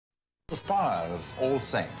The spire of All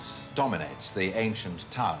Saints dominates the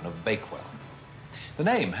ancient town of Bakewell. The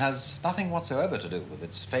name has nothing whatsoever to do with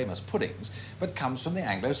its famous puddings, but comes from the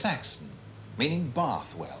Anglo-Saxon, meaning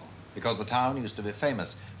bath well, because the town used to be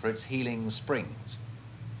famous for its healing springs.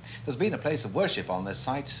 There's been a place of worship on this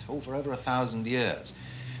site for over 1,000 years,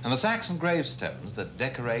 and the Saxon gravestones that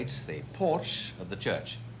decorate the porch of the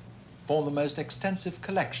church form the most extensive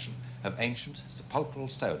collection of ancient sepulchral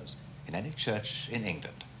stones in any church in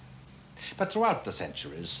England. But throughout the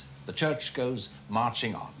centuries, the church goes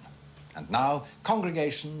marching on. And now,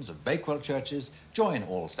 congregations of Bakewell churches join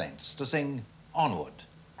All Saints to sing Onward,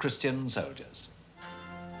 Christian Soldiers.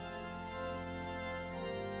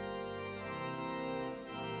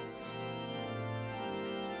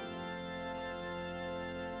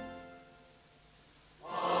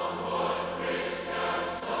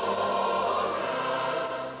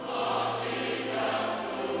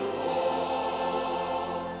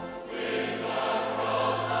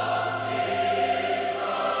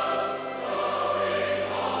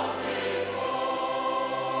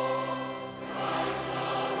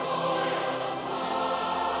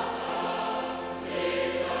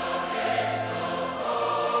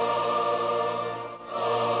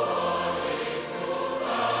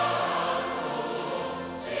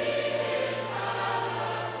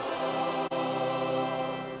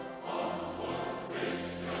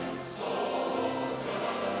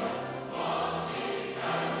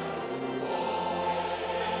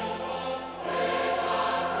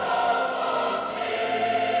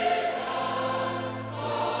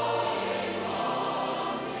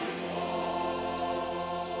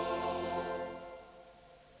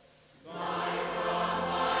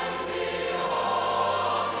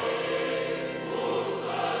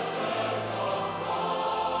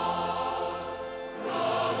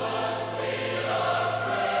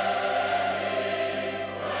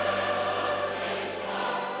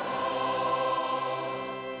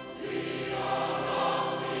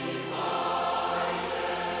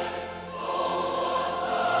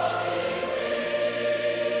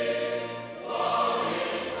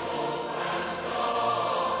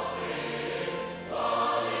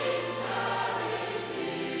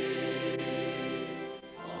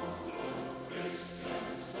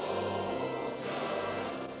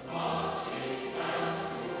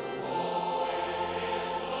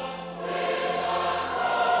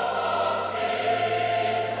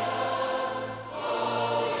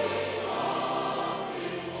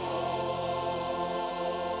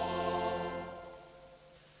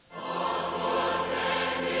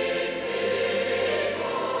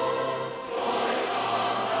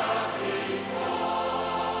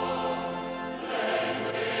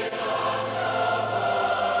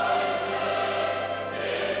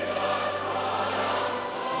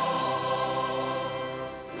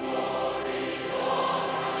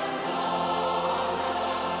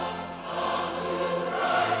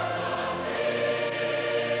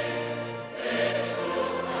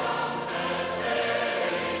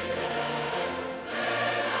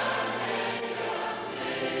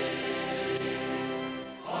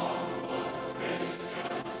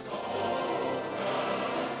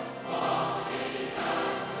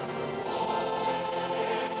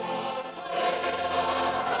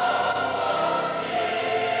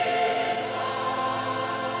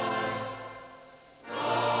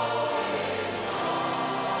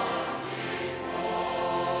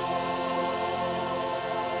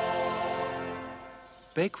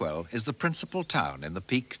 Bakewell is the principal town in the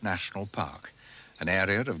Peak National Park, an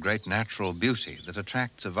area of great natural beauty that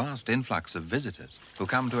attracts a vast influx of visitors who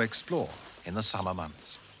come to explore in the summer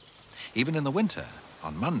months. Even in the winter,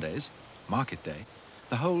 on Mondays, market day,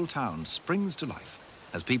 the whole town springs to life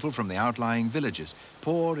as people from the outlying villages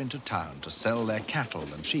pour into town to sell their cattle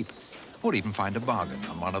and sheep, or even find a bargain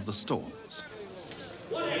on one of the stalls.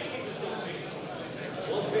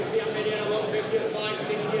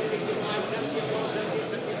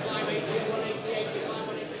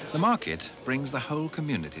 The market brings the whole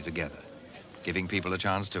community together, giving people a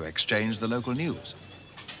chance to exchange the local news.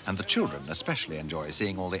 And the children especially enjoy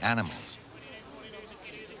seeing all the animals.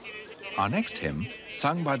 Our next hymn,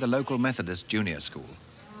 sung by the local Methodist Junior School,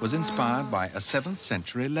 was inspired by a 7th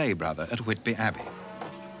century lay brother at Whitby Abbey.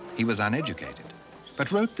 He was uneducated,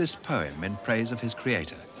 but wrote this poem in praise of his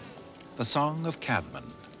creator, the Song of Cadman.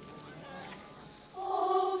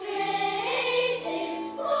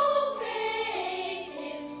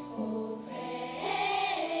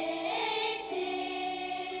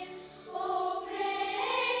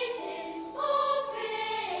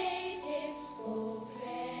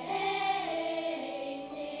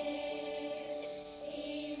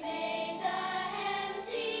 He made the heavens,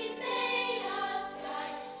 he made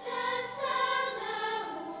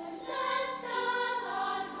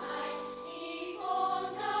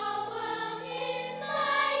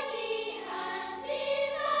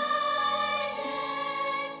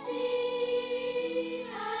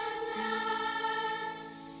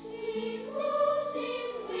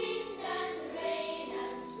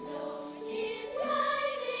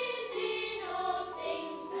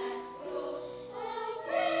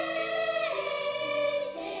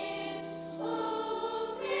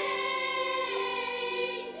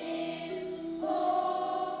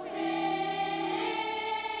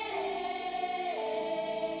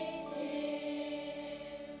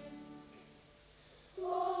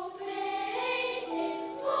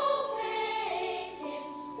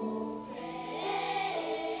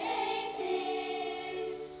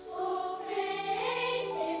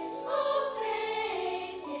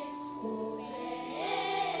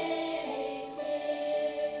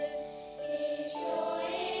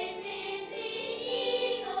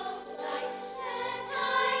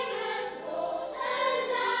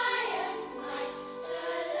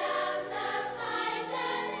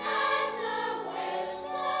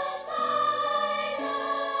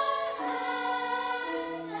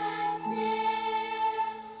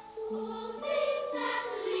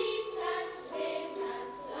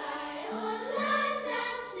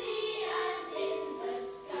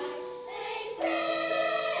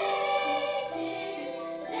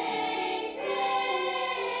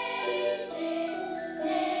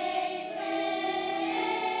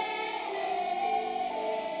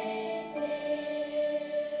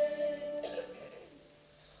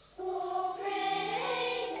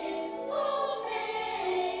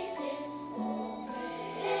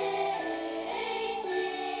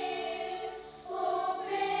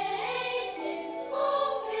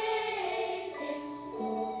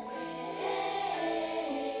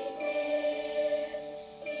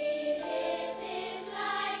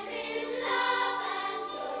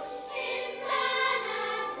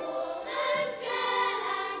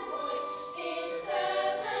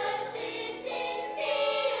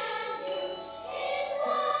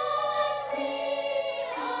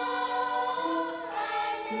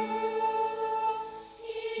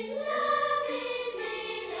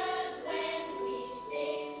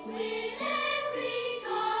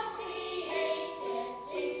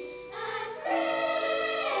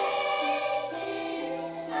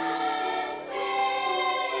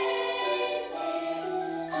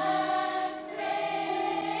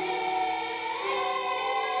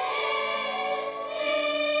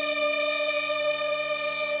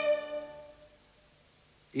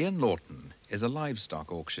Ian Lawton is a livestock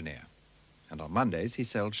auctioneer, and on Mondays he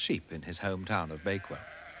sells sheep in his hometown of Bakewell.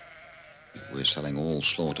 We're selling all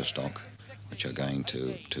slaughter stock, which are going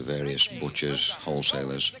to various butchers,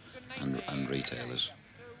 wholesalers and retailers.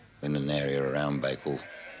 In an area around Bakewell,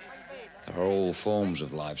 there are all forms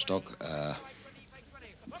of livestock.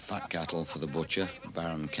 Fat cattle for the butcher,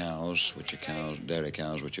 barren cows, which are dairy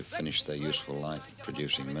cows which have finished their useful life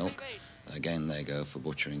producing milk. Again, they go for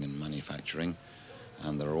butchering and manufacturing.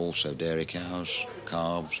 And there are also dairy cows,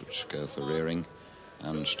 calves, which go for rearing,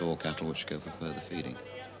 and store cattle, which go for further feeding.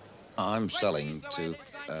 I'm selling to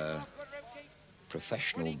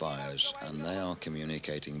professional buyers, and they are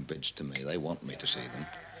communicating bids to me. They want me to see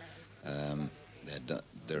them.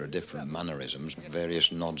 There are different mannerisms,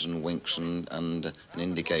 various nods and winks and an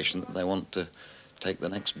indication that they want to take the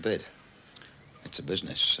next bid. It's a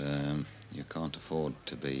business. You can't afford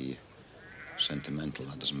to be sentimental.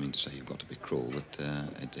 That doesn't mean to say you've got to be cruel, but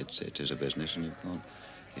it is a business, and you can't.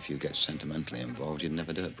 If you get sentimentally involved, you'd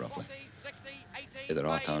never do it properly. There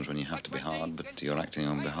are times when you have to be hard, but you're acting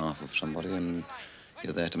on behalf of somebody, and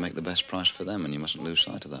you're there to make the best price for them, and you mustn't lose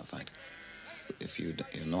sight of that fact. If you're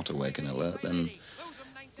not awake and alert, then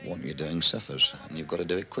what you're doing suffers, and you've got to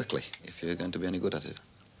do it quickly if you're going to be any good at it.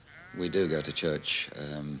 We do go to church.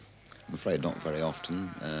 I'm afraid not very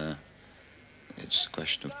often. It's a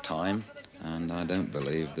question of time, and I don't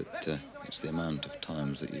believe that it's the amount of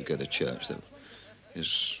times that you go to church that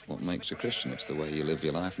is what makes a Christian. It's the way you live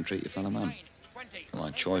your life and treat your fellow man. My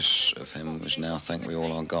choice of him is Now Thank We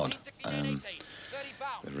All Are God.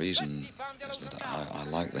 The reason is that I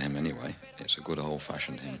like the hymn anyway. It's a good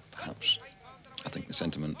old-fashioned hymn, perhaps. I think the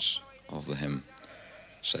sentiments of the hymn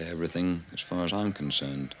say everything as far as I'm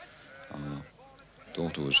concerned. Our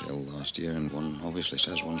daughter was ill last year, and one obviously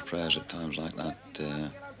says one's prayers at times like that.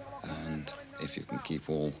 And if you can keep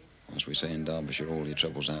all, as we say in Derbyshire, all your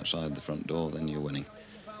troubles outside the front door, then you're winning.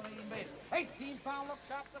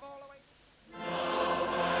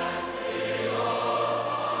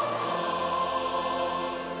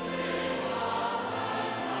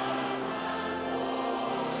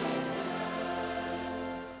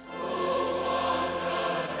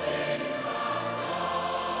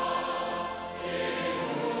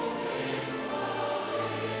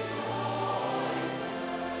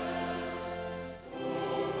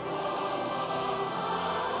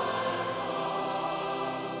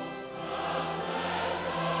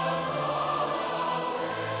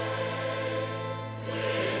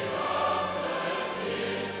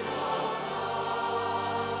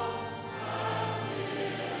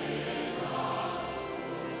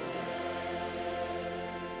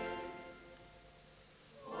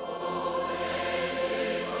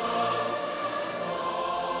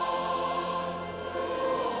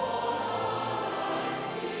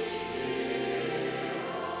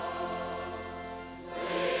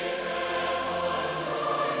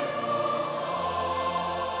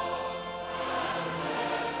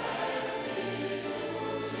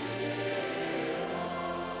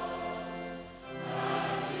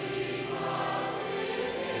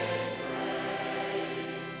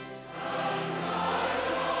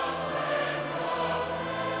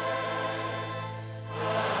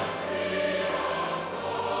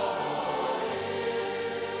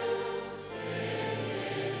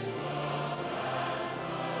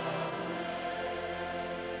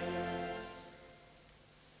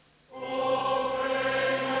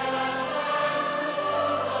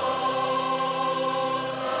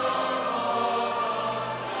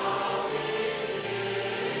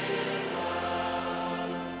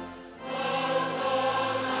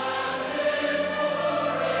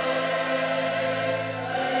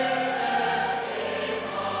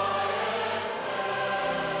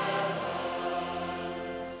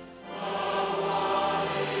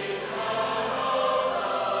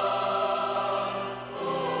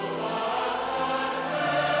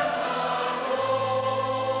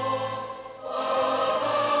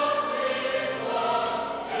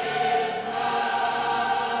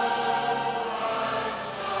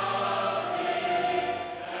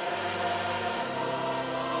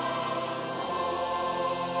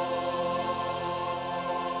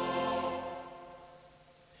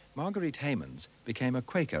 Marguerite Haymans became a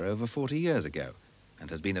Quaker over 40 years ago and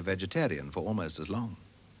has been a vegetarian for almost as long.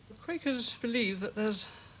 Quakers believe that there's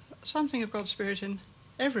something of God's Spirit in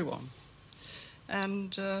everyone,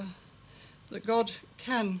 and that God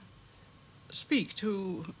can speak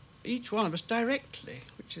to each one of us directly,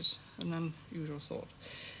 which is an unusual thought.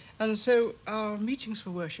 And so our meetings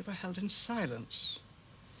for worship are held in silence.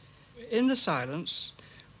 In the silence,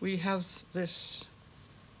 we have this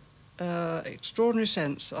extraordinary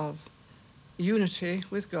sense of unity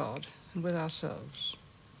with God and with ourselves.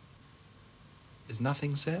 Is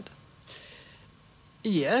nothing said?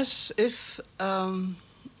 Yes, if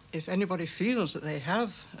anybody feels that they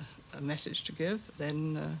have a message to give,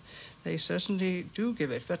 then they certainly do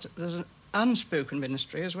give it. But there's an unspoken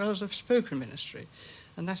ministry as well as a spoken ministry,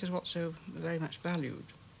 and that is what's so very much valued.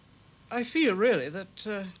 I feel really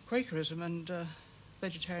that Quakerism and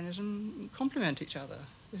vegetarianism complement each other.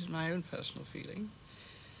 This is my own personal feeling.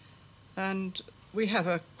 And we have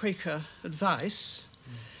a Quaker advice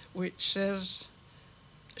which says,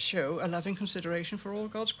 show a loving consideration for all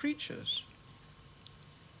God's creatures.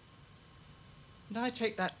 And I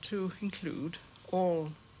take that to include all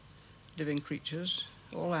living creatures,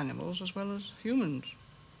 all animals, as well as humans.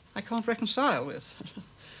 I can't reconcile with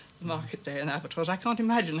the market day and abattoirs. I can't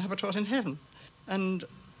imagine abattoirs in heaven. And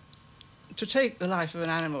to take the life of an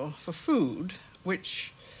animal for food,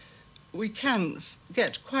 which we can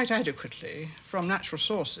get quite adequately from natural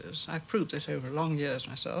sources, I've proved this over long years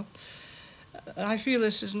myself, I feel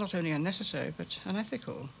this is not only unnecessary, but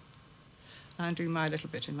unethical. I'm doing my little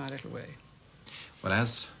bit in my little way. Well,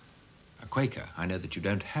 as a Quaker, I know that you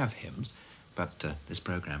don't have hymns, but this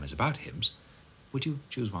programme is about hymns. Would you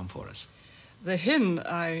choose one for us? The hymn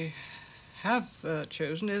I have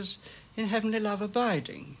chosen is In Heavenly Love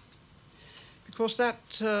Abiding, because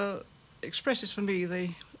that expresses for me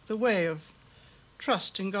the way of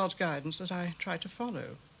trust in God's guidance that I try to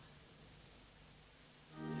follow.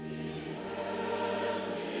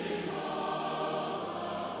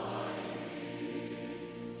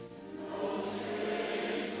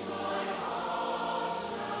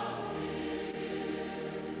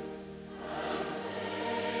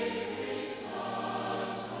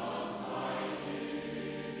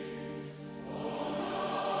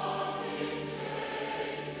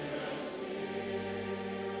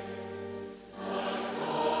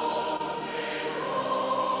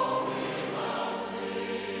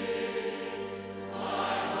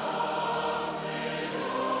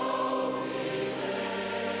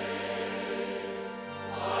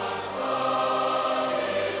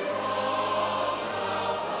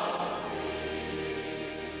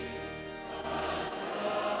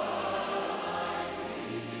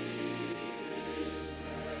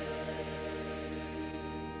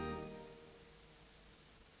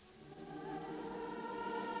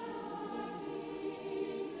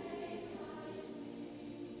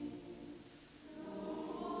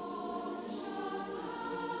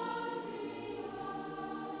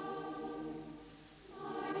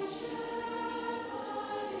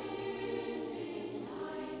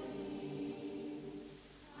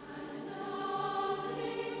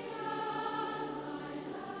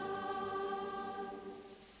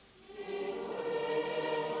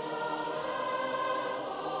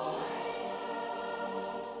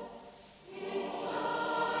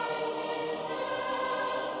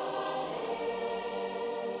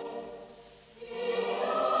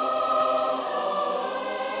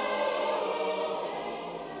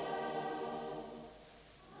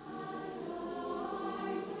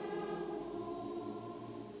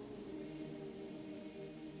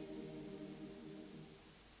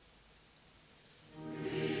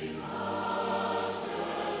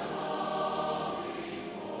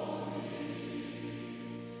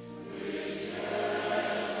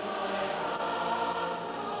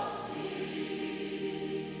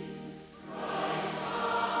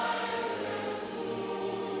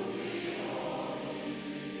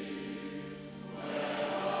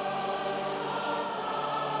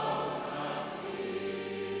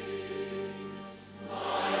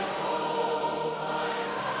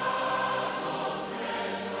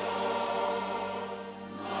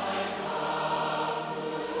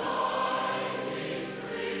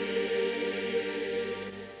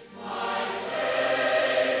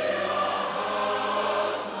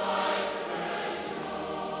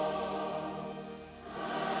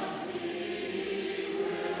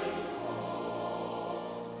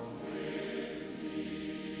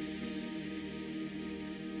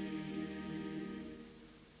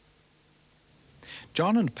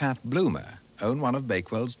 John and Pat Bloomer own one of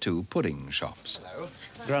Bakewell's 2 pudding shops. Hello.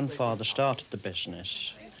 Grandfather started the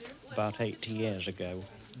business about 80 years ago.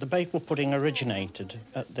 The Bakewell pudding originated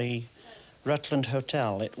at the Rutland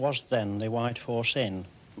Hotel. It was then the White Horse Inn.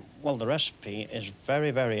 Well, the recipe is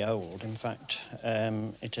very, very old. In fact,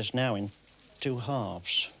 it is now in 2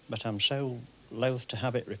 halves, but I'm so loath to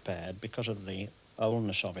have it repaired because of the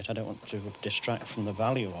oldness of it. I don't want to distract from the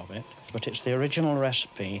value of it, but it's the original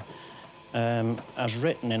recipe as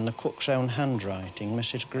written in the cook's own handwriting,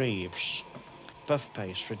 Mrs. Greaves. Puff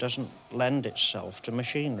pastry doesn't lend itself to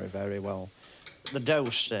machinery very well. The dough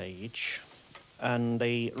stage, and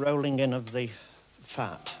the rolling in of the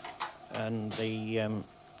fat and the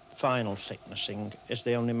final thicknessing is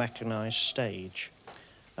the only mechanised stage.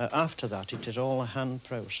 After that, it is all a hand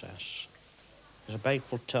process. The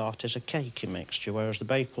Bakewell tart is a cakey mixture, whereas the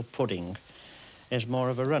Bakewell pudding is more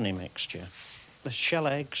of a runny mixture. The shell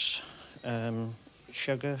eggs,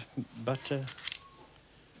 sugar, butter,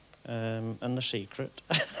 and the secret.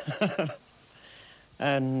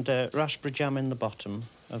 And raspberry jam in the bottom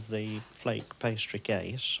of the flake pastry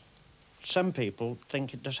case. Some people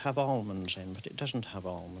think it does have almonds in, but it doesn't have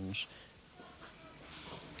almonds.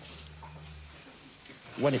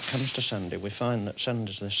 When it comes to Sunday, we find that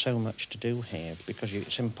Sundays there's so much to do here because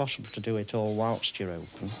it's impossible to do it all whilst you're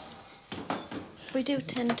open. We do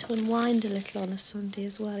tend to unwind a little on a Sunday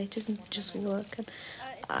as well. It isn't just work. And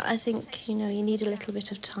I think, you need a little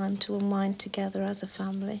bit of time to unwind together as a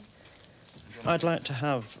family. I'd like to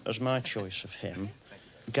have, as my choice of hymn,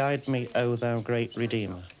 Guide Me, O Thou Great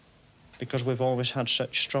Redeemer, because we've always had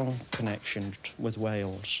such strong connections with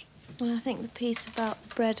Wales. Well, I think the piece about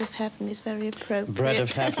the bread of heaven is very appropriate. Bread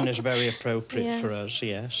of heaven is very appropriate Yes. for us,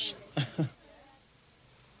 yes.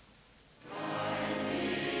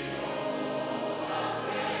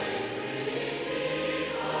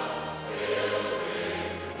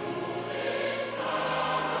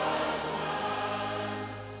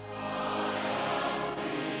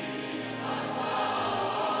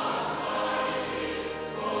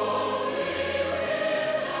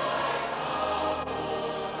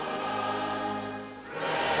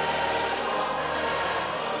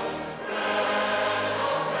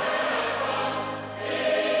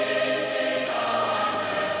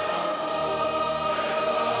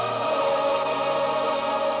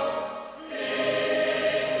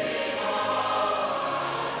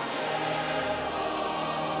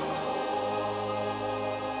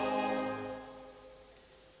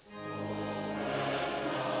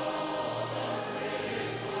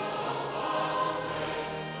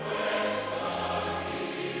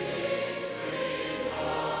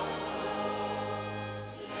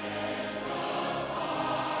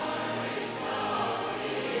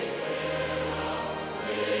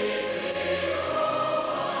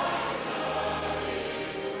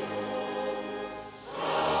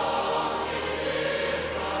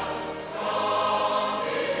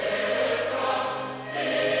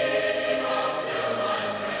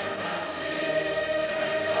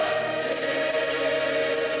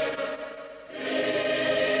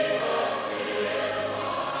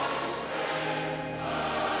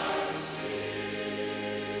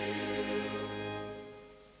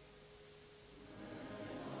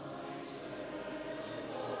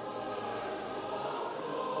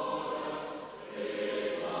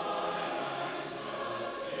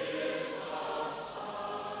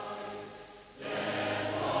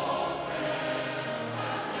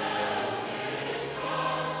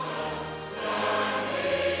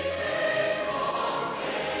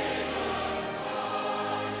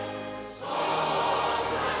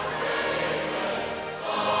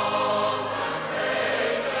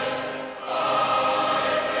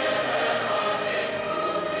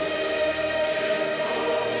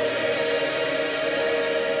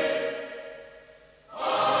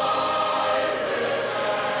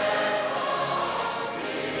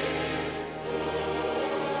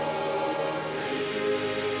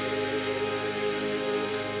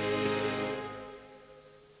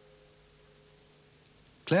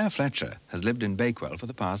 Claire Fletcher has lived in Bakewell for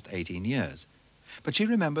the past 18 years, but she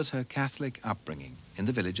remembers her Catholic upbringing in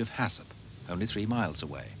the village of Hassop, only 3 miles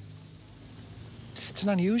away. It's an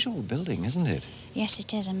unusual building, isn't it? Yes,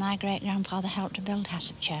 it is, and my great-grandfather helped to build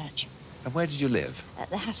Hassop Church. And where did you live? At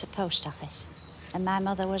the Hassop Post Office. And my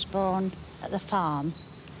mother was born at the farm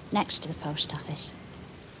next to the post office.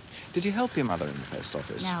 Did you help your mother in the post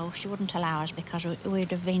office? No, she wouldn't allow us because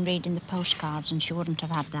we'd have been reading the postcards and she wouldn't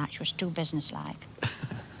have had that. She was too businesslike.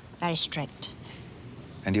 Very strict.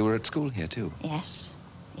 And you were at school here too? Yes,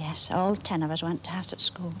 yes. All 10 of us went to Hassop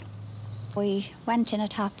School. We went in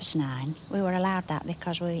at 9:30. We were allowed that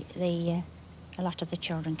because a lot of the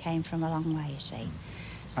children came from a long way, you see.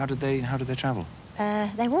 How did they travel?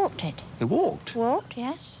 They walked it. They walked? Walked,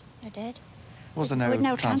 yes, they did. Was there no With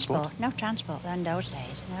no transport? No transport in those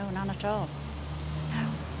days. No, none at all. No.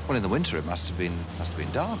 Well, in the winter it must have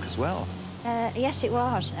been dark as well. Yes, it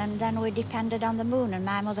was. And then we depended on the moon, and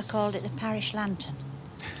my mother called it the parish lantern.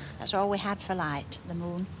 That's all we had for light, the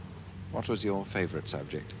moon. What was your favourite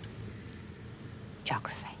subject?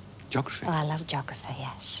 Geography. Geography? Oh, I love geography,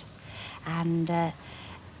 yes. And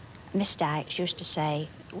Miss Dykes used to say,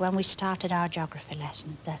 when we started our geography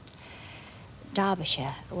lesson, that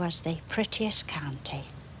Derbyshire was the prettiest county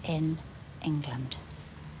in England.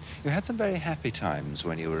 You had some very happy times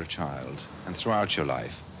when you were a child and throughout your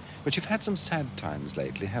life, but you've had some sad times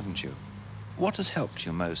lately, haven't you? What has helped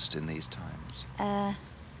you most in these times?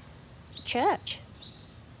 Church.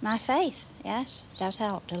 My faith, yes, it has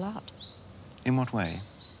helped a lot. In what way?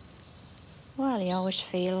 Well, you always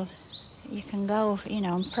feel you can go,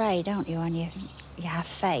 and pray, don't you, when you have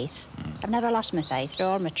faith. I've never lost my faith through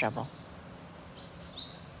all my trouble.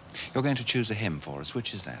 You're going to choose a hymn for us.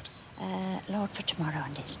 Which is that? Lord for Tomorrow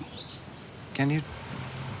and Its Needs. Can you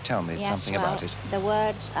tell me something about it? The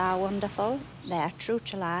words are wonderful, they are true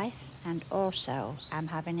to life, and also I'm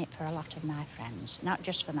having it for a lot of my friends, not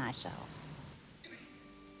just for myself.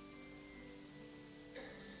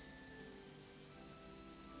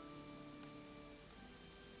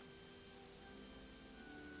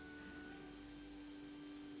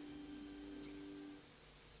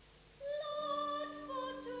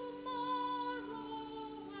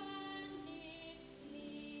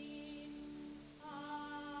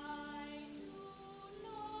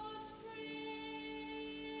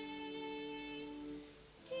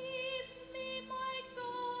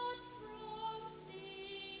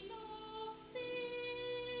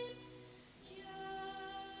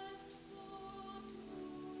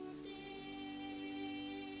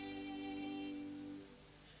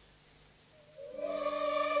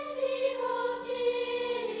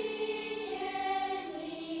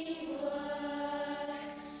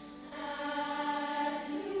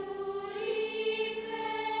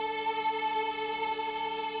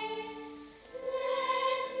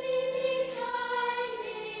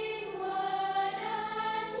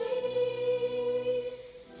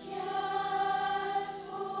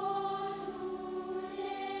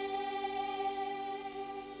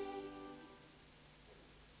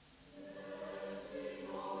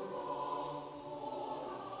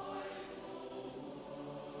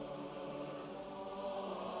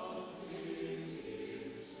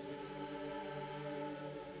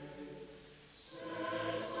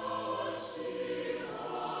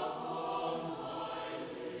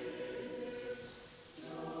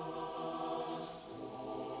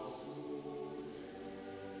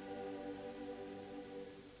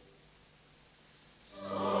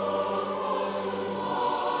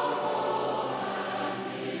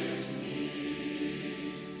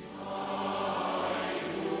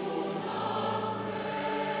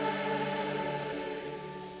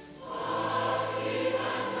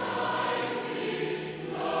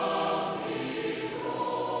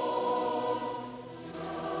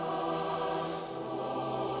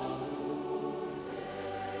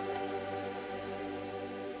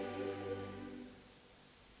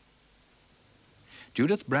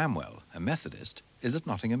 Judith Bramwell, a Methodist, is at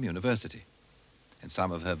Nottingham University. In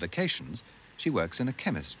some of her vacations, she works in a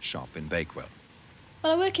chemist's shop in Bakewell.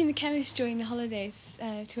 Well, I work in the chemist during the holidays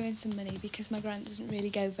to earn some money because my grant doesn't really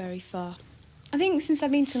go very far. I think since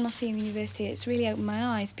I've been to Nottingham University, it's really opened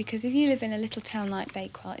my eyes, because if you live in a little town like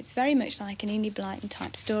Bakewell, it's very much like an Enid Blyton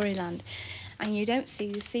type storyland, and you don't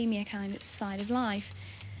see the seamier kind of side of life.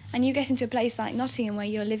 And you get into a place like Nottingham where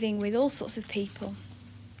you're living with all sorts of people,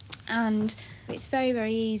 and it's very,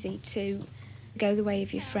 very easy to go the way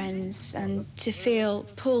of your friends and to feel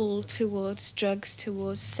pulled towards drugs,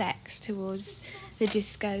 towards sex, towards the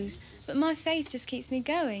discos. But my faith just keeps me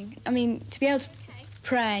going. I mean, to be able to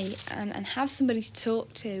pray and have somebody to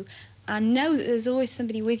talk to and know that there's always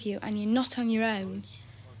somebody with you and you're not on your own,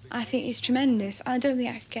 I think it's tremendous. I don't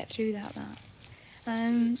think I could get through that.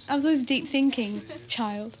 I was always a deep thinking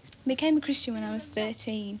child. I became a Christian when I was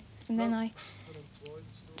 13, and then I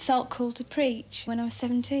felt called to preach when I was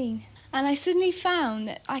 17. And I suddenly found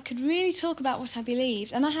that I could really talk about what I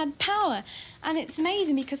believed, and I had power. And it's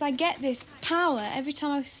amazing because I get this power every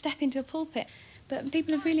time I step into a pulpit. But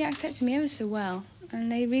people have really accepted me ever so well,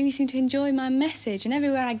 and they really seem to enjoy my message. And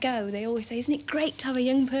everywhere I go, they always say, isn't it great to have a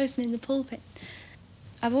young person in the pulpit?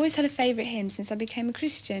 I've always had a favourite hymn since I became a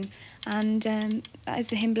Christian, and that is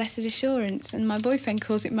the hymn Blessed Assurance. And my boyfriend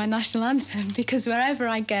calls it my national anthem because wherever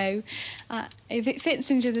I go, if it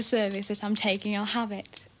fits into the service that I'm taking, I'll have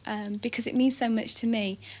it. Because it means so much to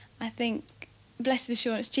me. I think Blessed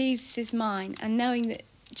Assurance, Jesus is mine, and knowing that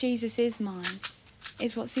Jesus is mine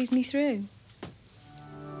is what sees me through.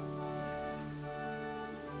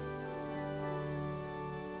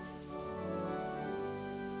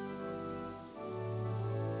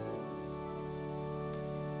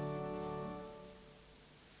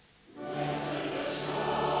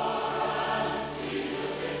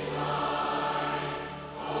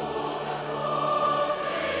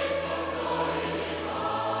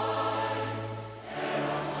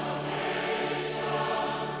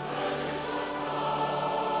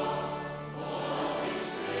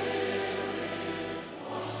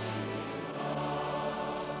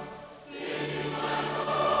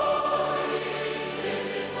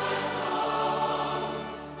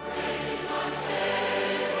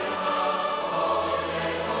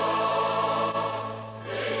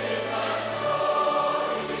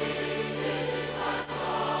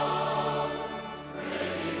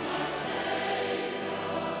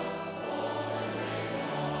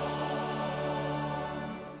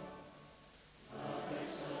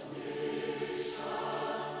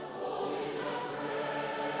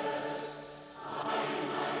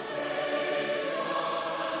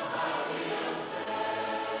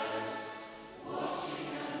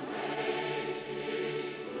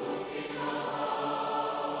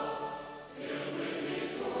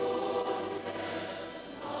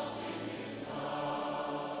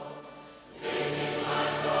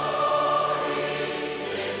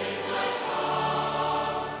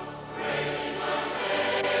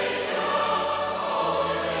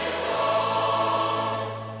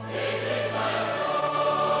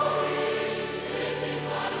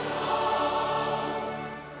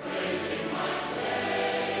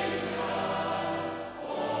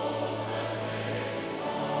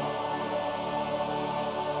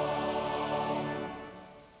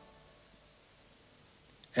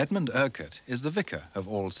 Edmund Urquhart is the vicar of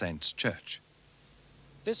All Saints' Church.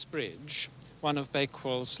 This bridge, one of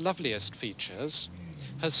Bakewell's loveliest features,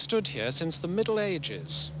 has stood here since the Middle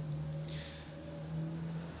Ages.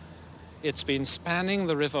 It's been spanning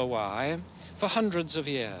the River Wye for hundreds of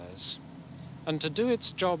years, and to do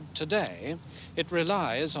its job today, it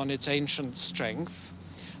relies on its ancient strength,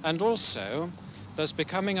 and also there's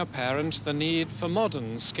becoming apparent the need for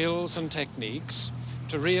modern skills and techniques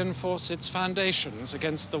to reinforce its foundations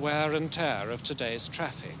against the wear and tear of today's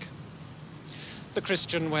traffic. The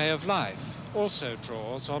Christian way of life also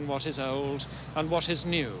draws on what is old and what is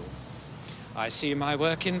new. I see my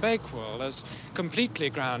work in Bakewell as completely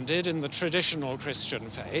grounded in the traditional Christian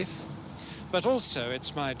faith, but also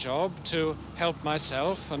it's my job to help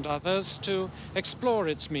myself and others to explore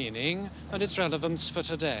its meaning and its relevance for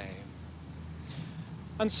today.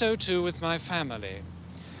 And so too with my family.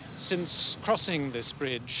 Since crossing this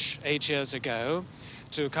bridge 8 years ago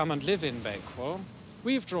to come and live in Bakewell,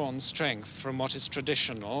 we've drawn strength from what is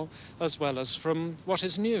traditional as well as from what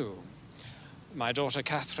is new. My daughter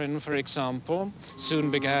Catherine, for example,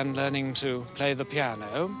 soon began learning to play the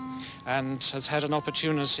piano and has had an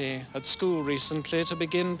opportunity at school recently to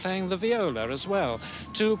begin playing the viola as well,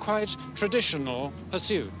 two quite traditional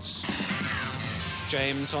pursuits.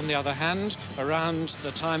 James, on the other hand, around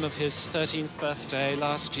the time of his 13th birthday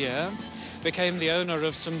last year, became the owner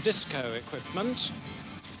of some disco equipment,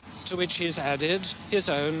 to which he's added his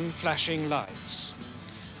own flashing lights.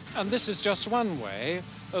 And this is just one way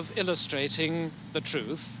of illustrating the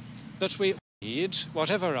truth that we need,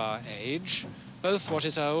 whatever our age, both what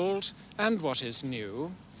is old and what is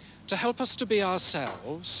new, to help us to be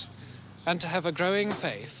ourselves and to have a growing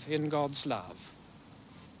faith in God's love.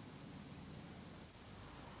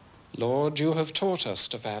 Lord, you have taught us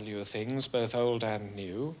to value things both old and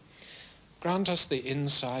new. Grant us the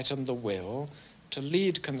insight and the will to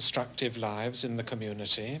lead constructive lives in the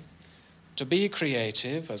community, to be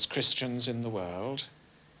creative as Christians in the world,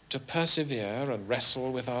 to persevere and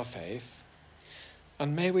wrestle with our faith,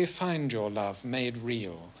 and may we find your love made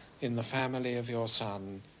real in the family of your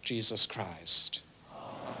Son, Jesus Christ.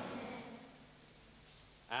 Amen.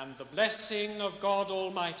 And the blessing of God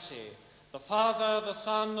Almighty, the Father, the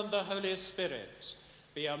Son, and the Holy Spirit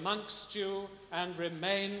be amongst you and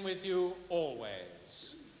remain with you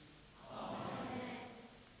always.